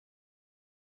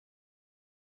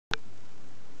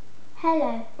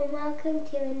Hello and welcome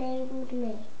to Enabled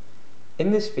Me. In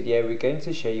this video we're going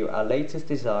to show you our latest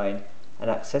design and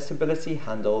accessibility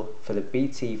handle for the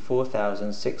BT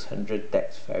 4600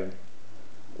 DECT phone.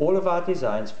 All of our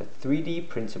designs for 3D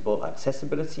printable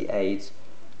accessibility aids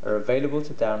are available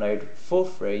to download for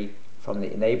free from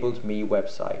the Enabled Me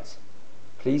website.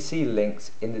 Please see links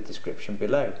in the description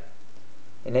below.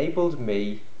 Enabled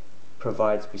Me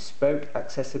provides bespoke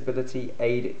accessibility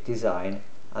aid design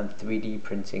and 3D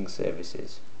printing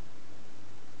services.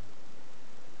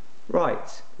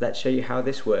 Right, let's show you how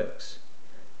this works.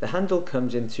 The handle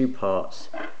comes in two parts.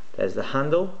 There's the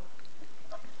handle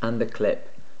and the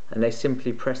clip, and they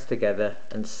simply press together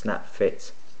and snap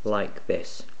fit like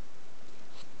this.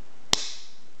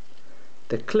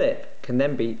 The clip can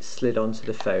then be slid onto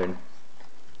the phone,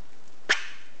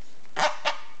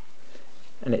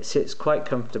 and it sits quite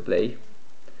comfortably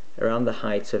around the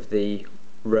height of the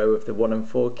row of the 1 and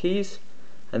 4 keys,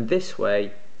 and this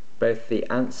way both the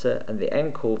answer and the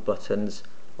end call buttons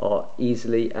are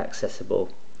easily accessible.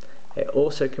 It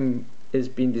also is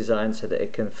been designed so that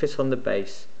it can fit on the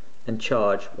base and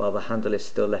charge while the handle is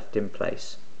still left in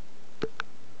place.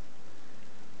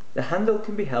 The handle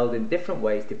can be held in different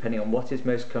ways depending on what is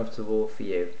most comfortable for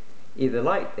you, either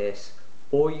like this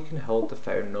or you can hold the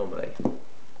phone normally.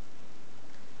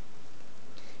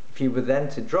 If you were then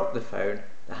to drop the phone,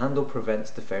 the handle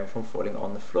prevents the phone from falling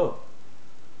on the floor.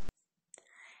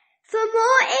 For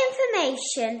more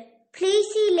information, please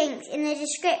see links in the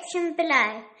description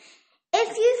below.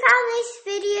 If you found this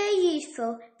video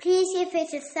useful, please give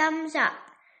it a thumbs up.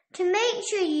 To make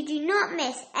sure you do not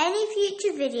miss any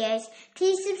future videos,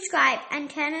 please subscribe and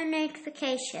turn on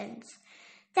notifications.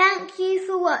 Thank you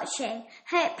for watching.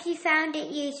 Hope you found it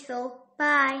useful.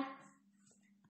 Bye.